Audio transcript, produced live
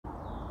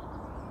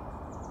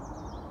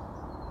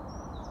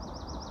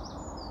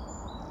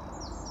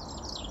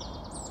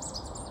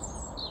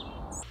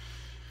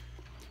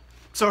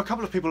So a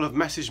couple of people have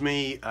messaged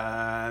me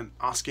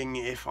asking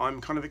if I'm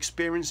kind of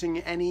experiencing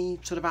any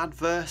sort of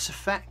adverse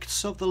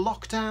effects of the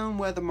lockdown,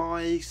 whether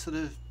my sort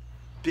of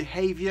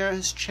behaviour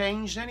has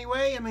changed in any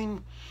way. I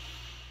mean,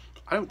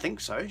 I don't think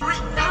so.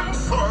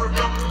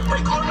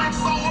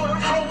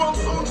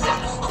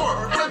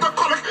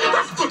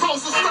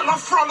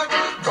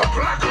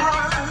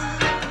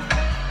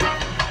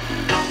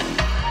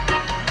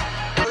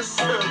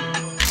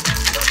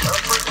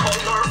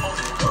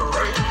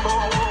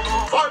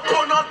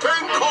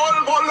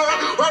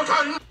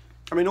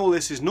 I mean, all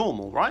this is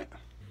normal, right?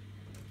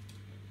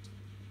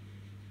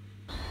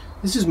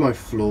 This is my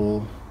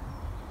floor.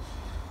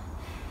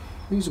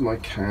 These are my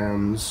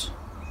cans.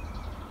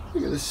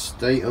 Look at the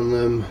state on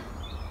them.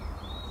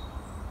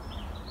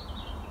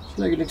 It's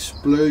like an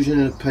explosion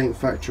in a paint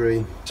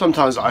factory.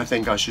 Sometimes I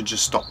think I should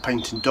just stop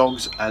painting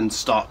dogs and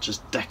start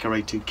just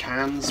decorating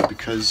cans,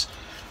 because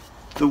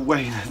the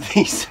way that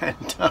these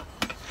end up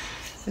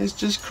is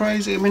just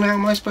crazy. I mean, how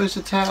am I supposed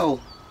to tell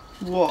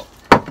what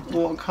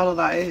colour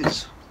that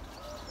is?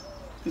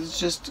 It's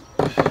just,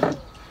 I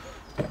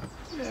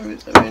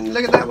mean,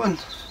 look at that one.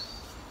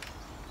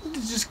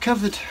 It's just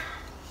covered.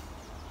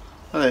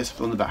 Oh, there's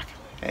on the back.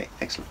 Okay,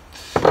 excellent.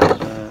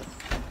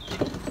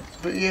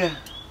 But yeah,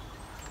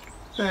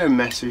 very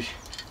messy.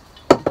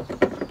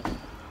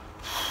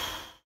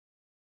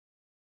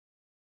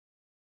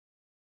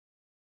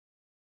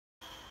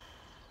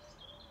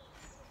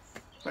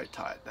 Very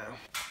tired now.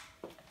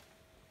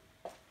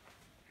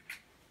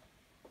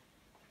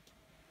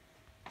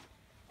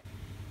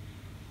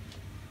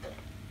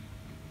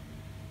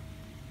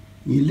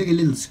 You look a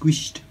little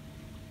squished.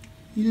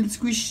 You little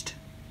squished.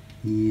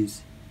 He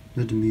is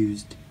not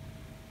amused.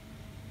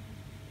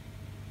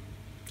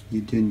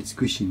 You're doing the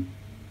squishing.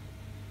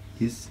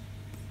 Yes?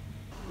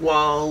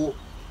 While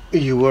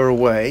you were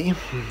away,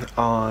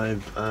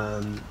 I've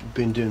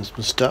been doing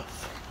some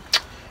stuff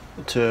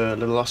to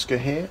little Oscar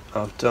here.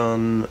 I've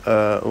done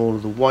all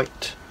of the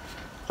white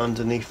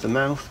underneath the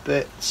mouth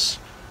bits.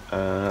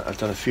 I've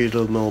done a few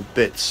little more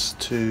bits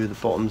to the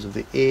bottoms of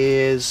the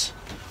ears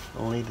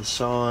on either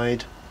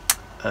side.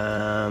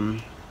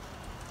 Got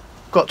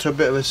to a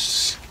bit of a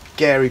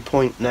scary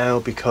point now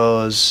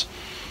because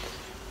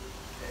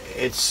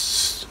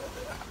it's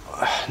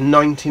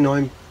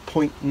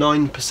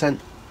 99.9%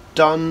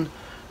 done,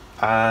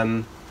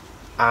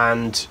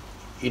 and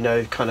you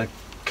know, kind of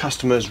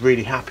customers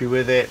really happy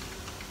with it.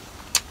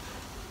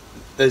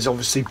 There's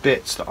obviously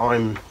bits that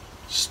I'm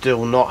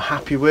still not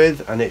happy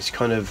with, and it's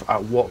kind of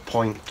at what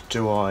point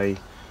do I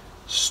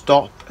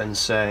stop and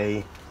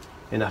say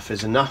enough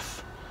is enough.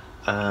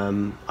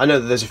 I know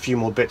that there's a few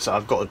more bits that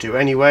I've got to do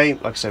anyway.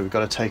 Like I say, we've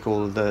got to take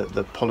all of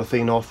the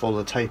polythene off, all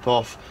the tape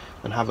off,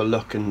 and have a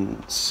look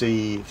and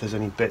see if there's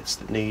any bits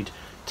that need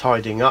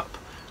tidying up.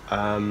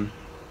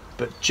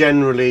 But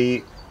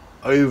generally,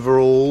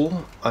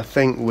 overall, I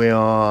think we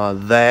are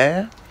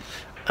there.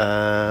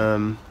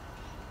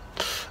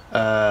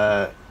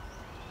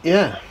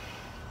 Yeah.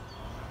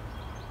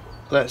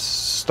 Let's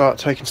start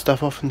taking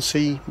stuff off and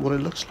see what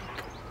it looks like.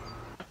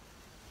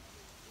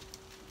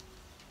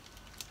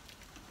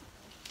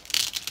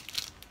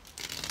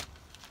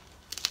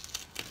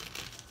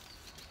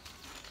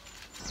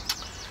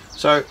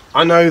 So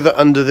I know that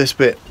under this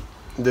bit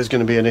there's going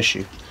to be an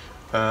issue.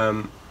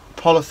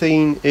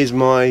 Polythene is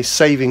my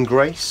saving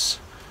grace,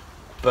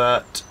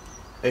 but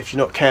if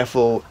you're not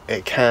careful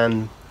it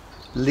can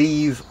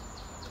leave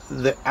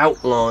the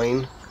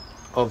outline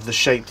of the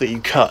shape that you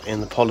cut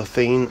in the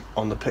polythene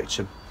on the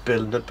picture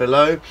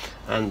below,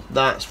 and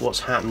that's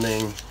what's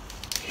happening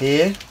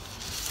here.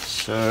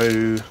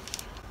 So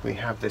we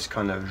have this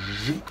kind of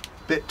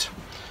bit,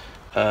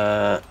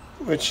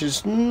 which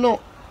is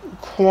not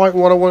quite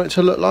what I want it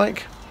to look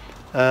like,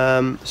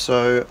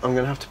 so I'm going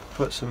to have to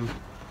put some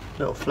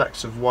little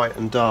flecks of white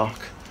and dark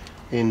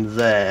in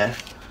there.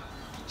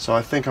 So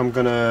I think I'm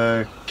going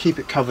to keep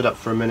it covered up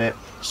for a minute,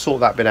 sort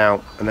that bit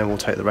out, and then we'll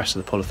take the rest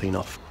of the polythene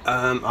off.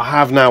 I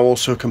have now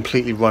also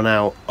completely run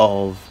out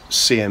of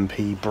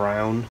CMP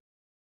brown,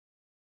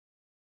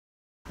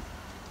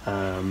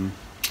 and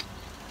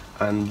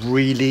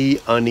really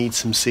I need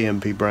some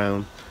CMP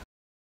brown.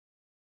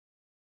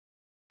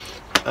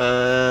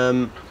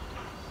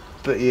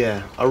 But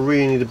yeah, I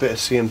really need a bit of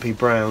CMP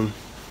brown.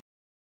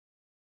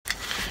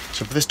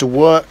 So for this to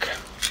work,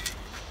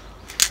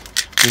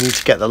 you need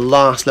to get the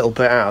last little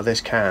bit out of this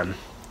can.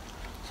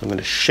 So I'm going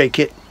to shake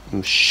it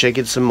and shake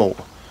it some more.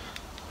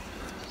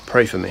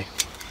 Pray for me.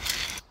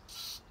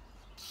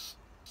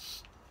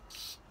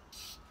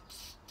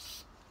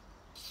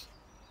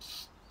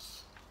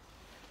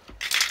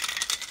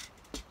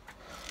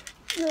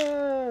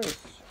 Yes.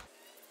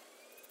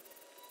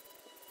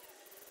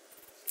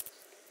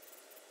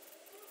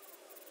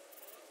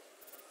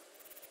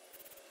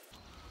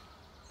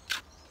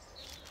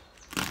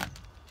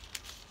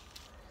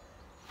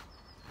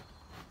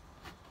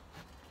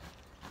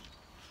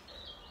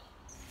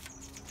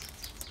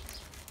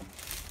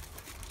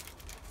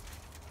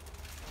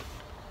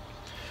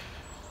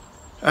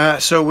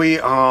 So we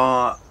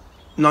are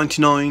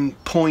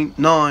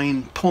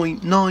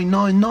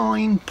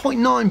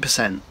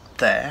 99.99999.9%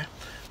 there.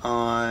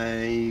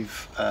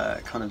 I've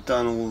kind of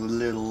done all the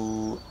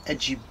little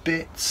edgy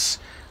bits.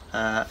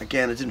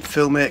 Again, I didn't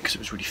film it because it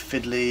was really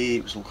fiddly.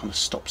 It was all kind of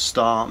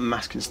stop-start,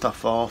 masking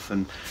stuff off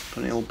and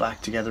putting it all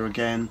back together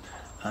again.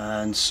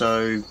 And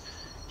so,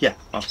 yeah,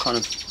 I've kind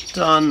of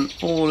done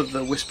all of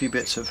the wispy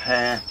bits of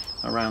hair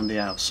around the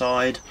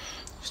outside.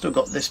 Still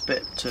got this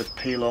bit to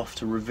peel off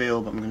to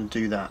reveal, but I'm going to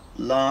do that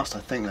last. I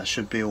think that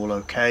should be all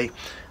okay.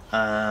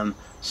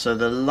 So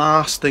the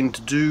last thing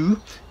to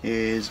do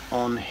is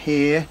on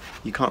here.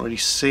 You can't really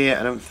see it,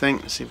 I don't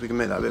think. Let's see if we can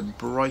make that a bit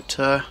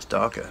brighter. It's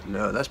darker.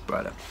 No, that's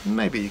brighter.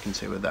 Maybe you can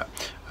see with that.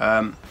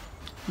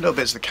 Little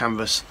bits of the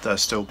canvas that are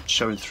still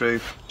showing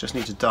through. Just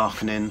need to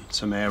darken in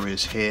some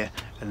areas here,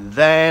 and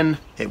then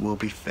it will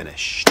be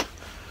finished.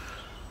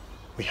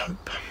 We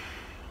hope.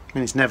 I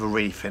mean, it's never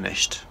really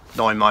finished,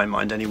 not in my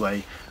mind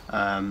anyway.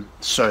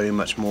 So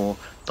much more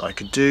that I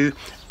could do,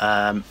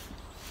 but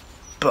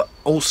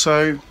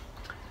also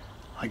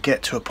I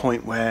get to a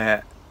point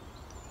where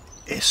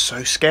it's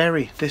so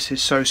scary. This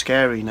is so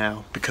scary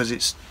now because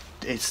it's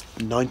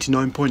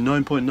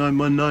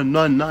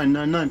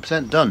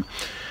 99.9.9999999% done,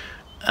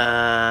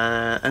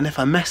 and if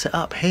I mess it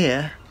up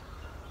here,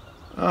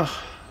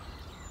 oh,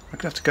 I'm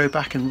gonna have to go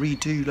back and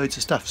redo loads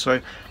of stuff.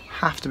 So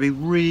have to be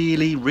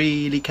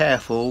really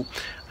careful.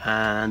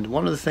 And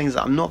one of the things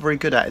that I'm not very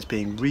good at is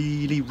being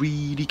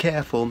really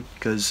careful,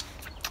 because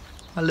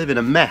I live in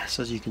a mess,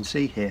 as you can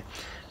see here.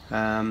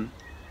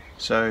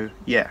 So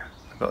yeah,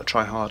 I've got to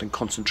try hard and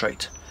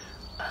concentrate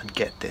and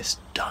get this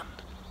done.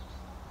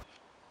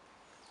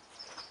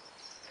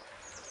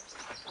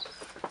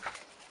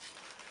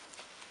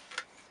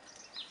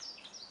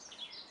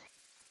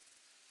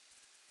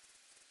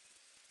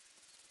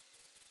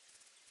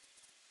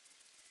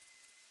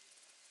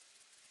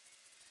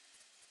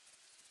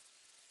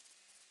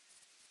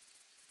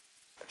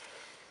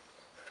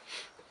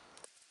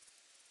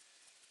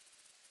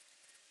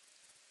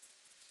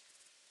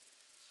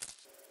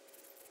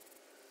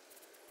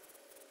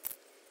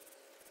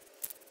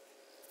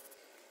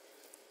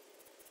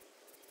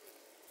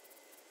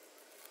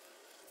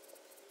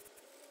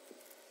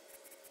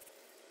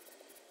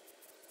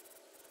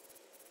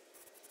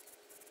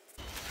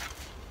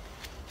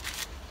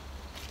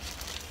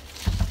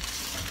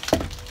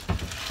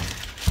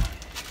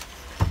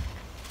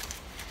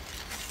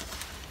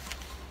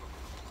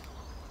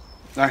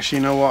 Actually,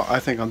 you know what? I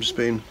think I'm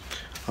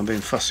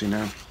being fussy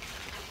now.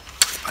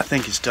 I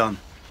think it's done.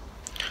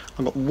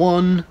 I've got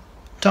one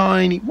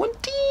teeny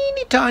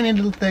tiny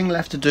little thing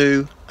left to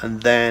do,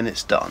 and then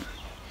it's done.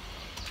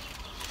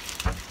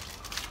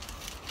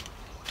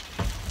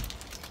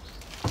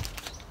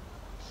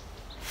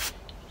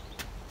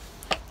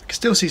 I can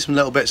still see some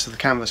little bits of the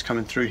canvas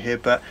coming through here,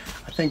 but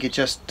I think it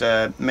just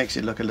makes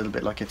it look a little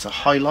bit like it's a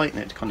highlight,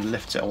 and it kind of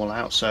lifts it all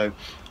out. So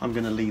I'm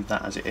going to leave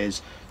that as it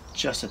is.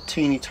 Just a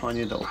teeny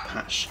tiny little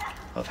patch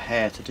of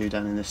hair to do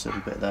down in this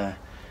little bit there,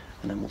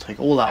 and then we'll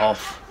take all that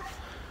off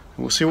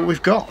and we'll see what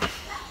we've got.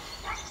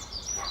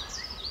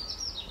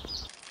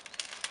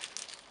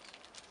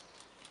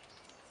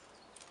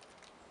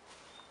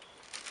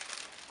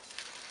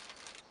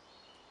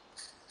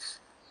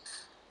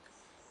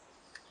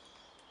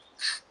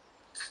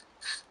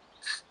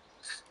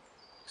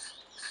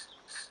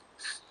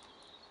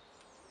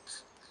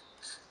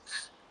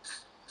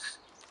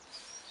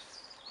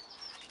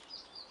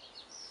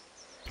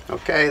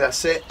 Okay,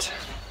 that's it.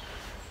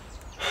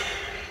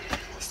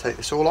 Let's take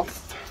this all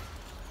off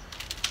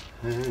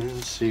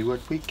and see what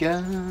we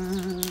got.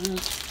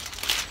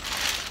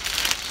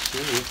 See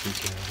what we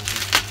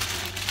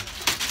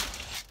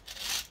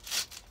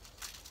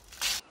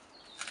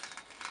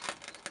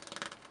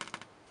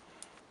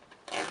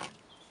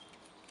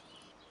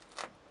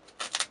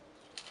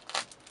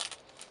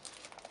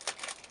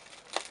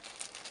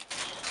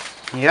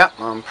got. Yep,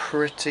 I'm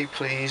pretty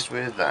pleased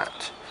with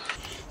that.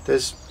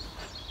 There's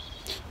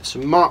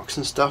some marks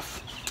and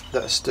stuff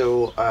that are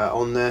still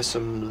on there,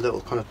 some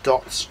little kind of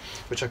dots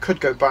which I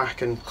could go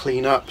back and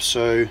clean up.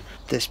 So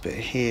this bit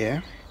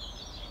here,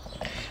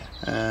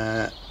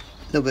 a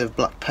little bit of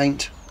black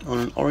paint on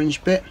an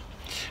orange bit,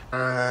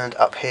 and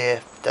up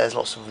here there's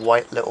lots of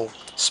white little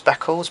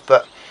speckles.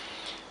 But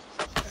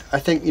I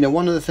think, you know,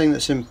 one of the things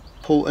that's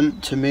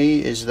important to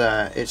me is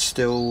that it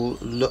still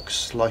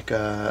looks like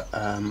a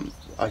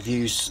I've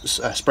used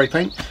spray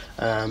paint,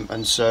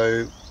 and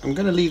so I'm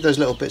going to leave those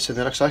little bits in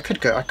there. So I could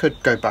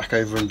go back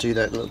over and do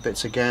that little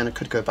bits again. I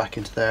could go back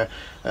into there.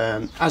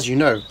 As you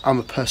know, I'm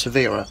a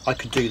perseverer. I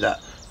could do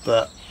that,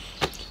 but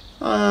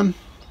I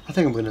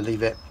think I'm going to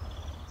leave it.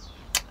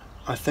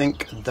 I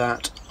think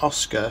that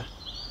Oscar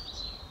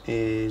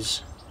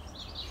is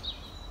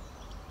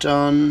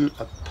done,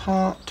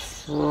 apart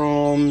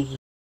from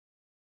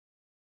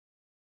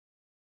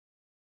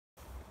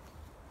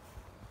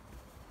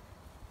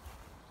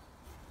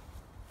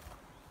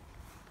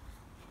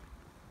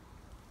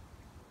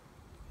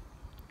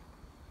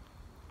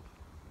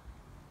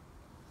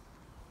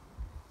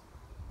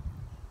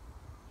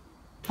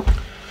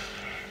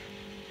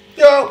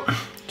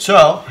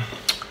So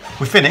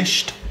we're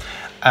finished.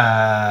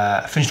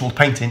 Finished all the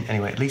painting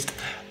anyway, at least.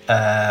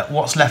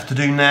 What's left to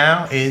do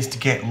now is to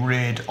get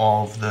rid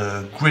of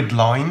the grid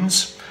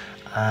lines,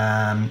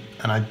 and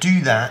I do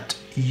that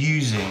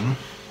using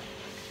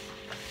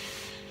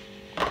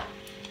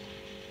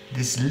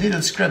this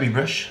little scrubby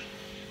brush,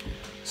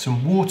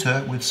 some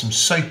water with some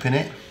soap in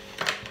it,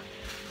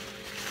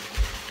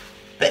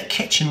 bit of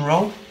kitchen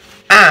roll,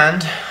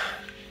 and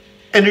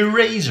an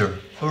eraser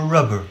or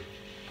rubber.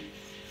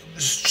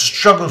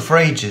 Struggled for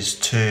ages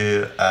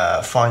to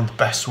find the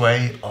best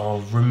way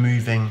of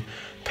removing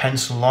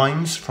pencil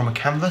lines from a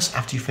canvas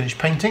after you finish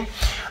painting,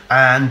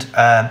 and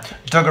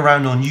dug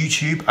around on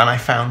YouTube, and I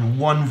found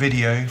one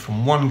video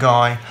from one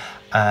guy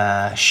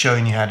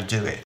showing you how to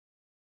do it.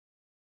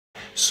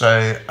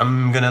 So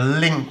I'm going to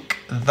link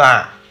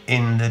that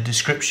in the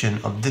description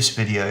of this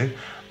video,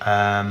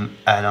 and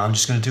I'm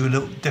just going to do a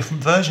little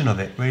different version of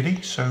it, really.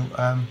 So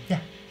yeah.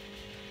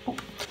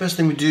 First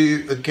thing we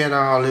do is get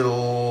our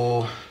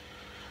little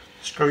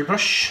scrubby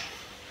brush,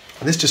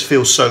 and this just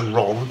feels so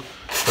wrong,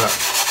 but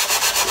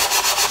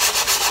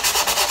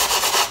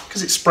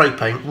because it's spray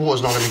paint,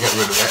 water's not going to get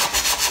rid of it.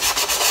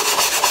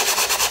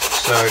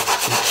 So it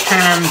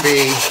can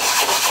be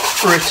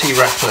pretty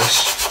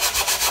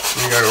reckless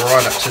and go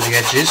right up to the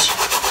edges.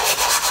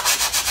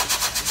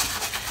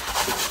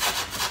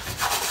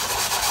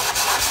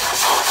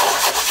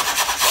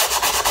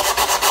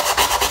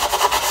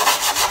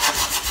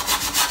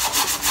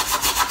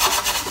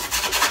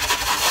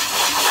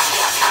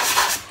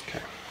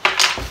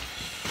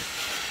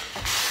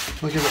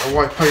 We'll give it a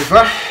wipe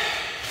over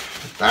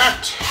with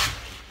that,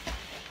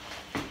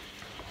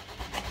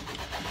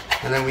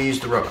 and then we use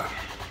the rubber.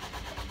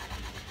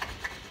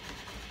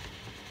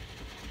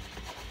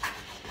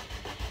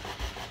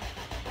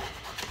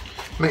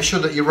 Make sure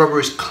that your rubber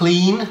is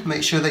clean,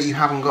 make sure that you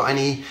haven't got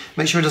any,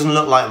 make sure it doesn't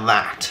look like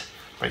that.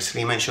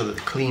 Basically make sure that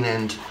the clean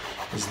end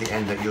is the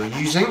end that you're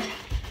using,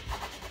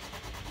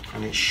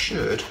 and it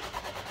should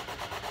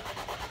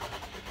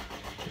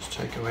just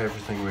take away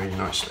everything really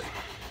nicely.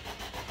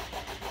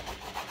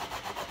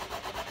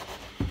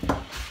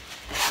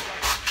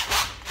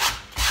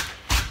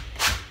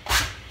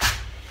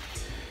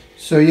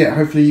 So yeah,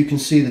 hopefully you can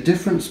see the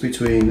difference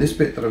between this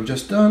bit that I've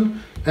just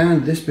done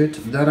and this bit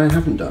that I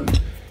haven't done.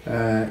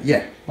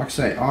 Yeah, like I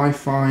say, I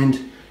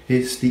find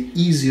it's the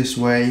easiest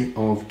way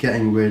of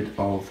getting rid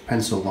of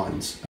pencil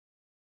lines.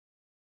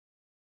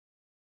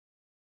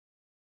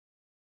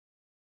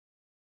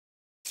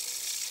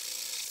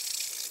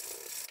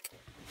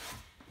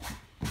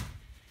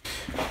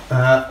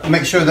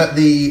 Make sure that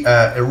the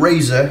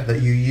eraser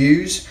that you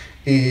use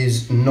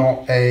is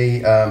not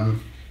a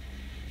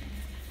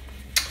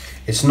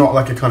it's not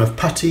like a kind of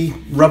putty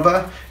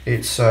rubber.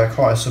 It's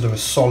quite a sort of a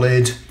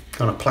solid,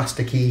 kind of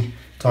plasticky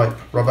type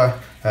rubber.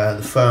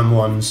 The firm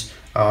ones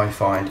I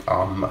find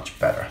are much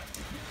better.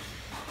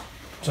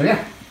 So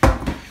yeah,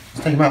 let's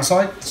take them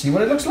outside, see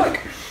what it looks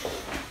like.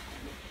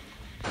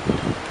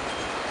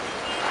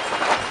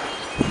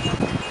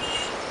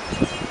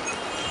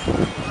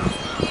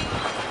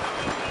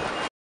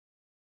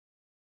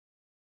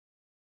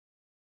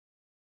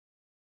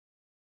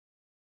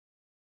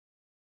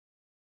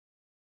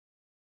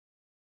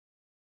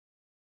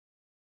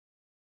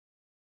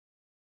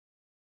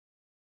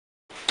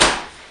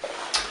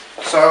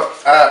 So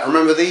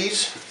remember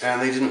these,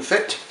 and they didn't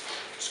fit.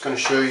 Just going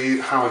to show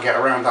you how I get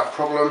around that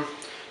problem.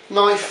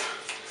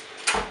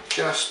 Knife,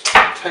 just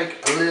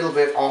take a little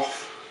bit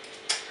off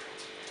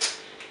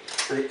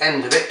the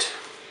end of it.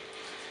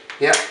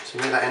 Yeah, so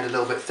make that end a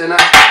little bit thinner,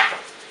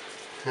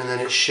 and then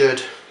it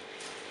should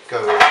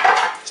go in.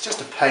 It's just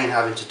a pain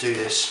having to do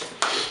this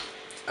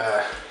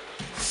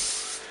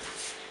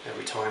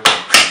every time.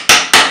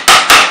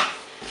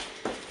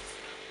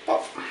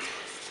 Pop.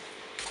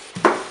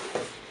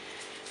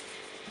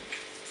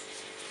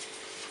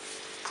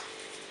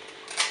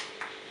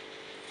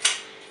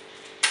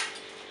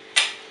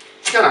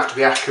 You don't have to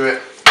be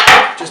accurate,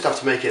 just have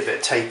to make it a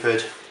bit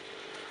tapered,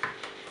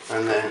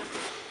 and then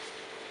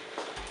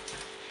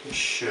it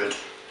should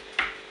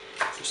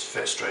just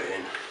fit straight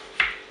in.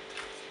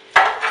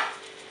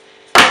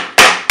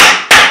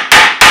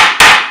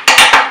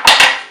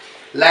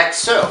 Like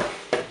so,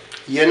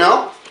 you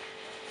know?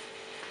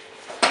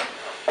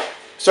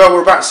 So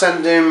we're about to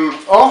send him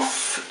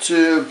off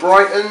to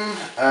Brighton.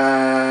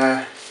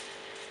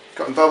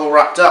 Got him bubble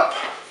wrapped up.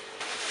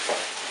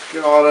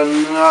 Got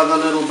another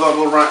little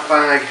bubble wrap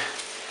bag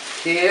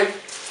here,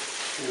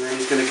 and then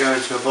he's going to go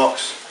into a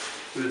box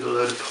with a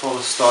load of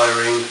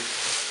polystyrene,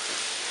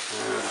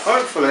 and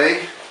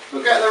hopefully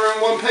we'll get there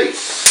in one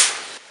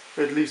piece.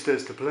 At least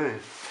there's the plan.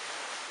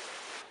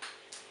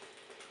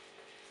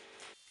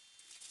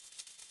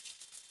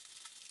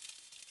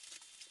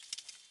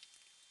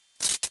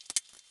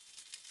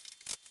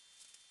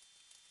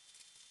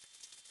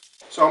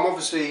 So I'm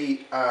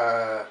obviously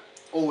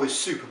always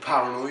super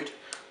paranoid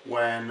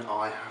when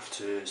I have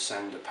to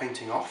send a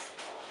painting off,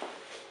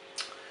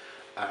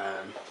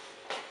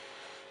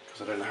 because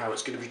I don't know how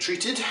it's going to be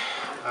treated.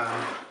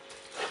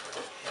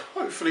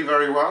 Hopefully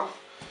very well.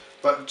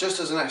 But just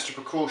as an extra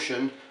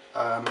precaution,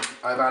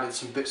 I've added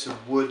some bits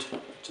of wood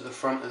to the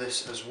front of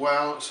this as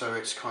well, so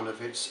it's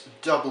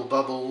double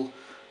bubble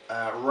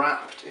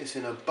wrapped. It's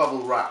in a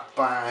bubble wrap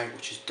bag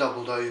which is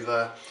doubled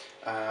over,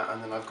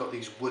 and then I've got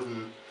these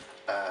wooden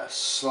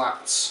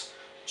slats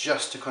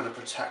just to kind of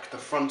protect the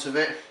front of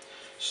it.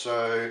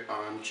 So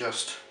I'm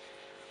just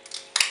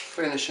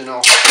finishing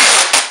off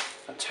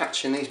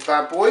attaching these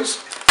bad boys,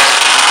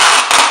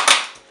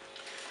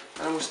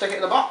 and we'll stick it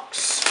in the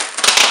box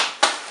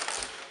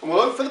and we'll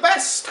hope for the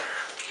best.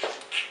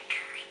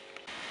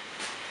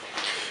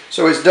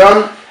 So it's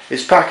done,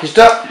 it's packaged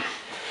up.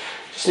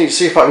 Just need to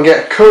see if I can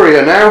get a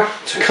courier now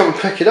to come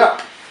and pick it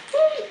up.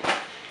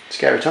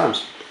 Scary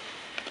times.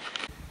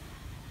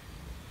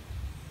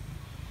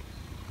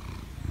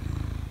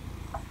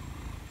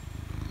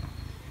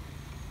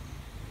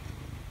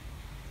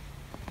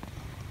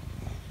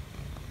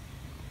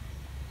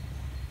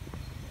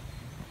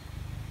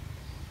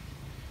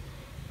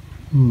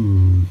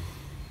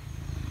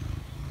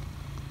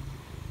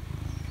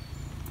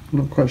 I'm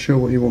not quite sure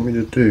what you want me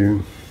to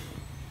do.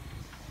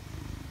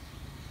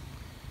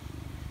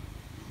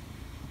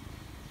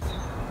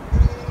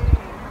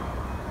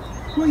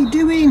 What are you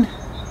doing?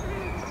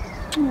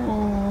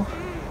 Oh,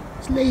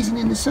 it's lazing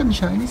in the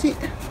sunshine, is it?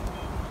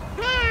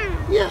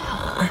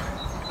 Yeah.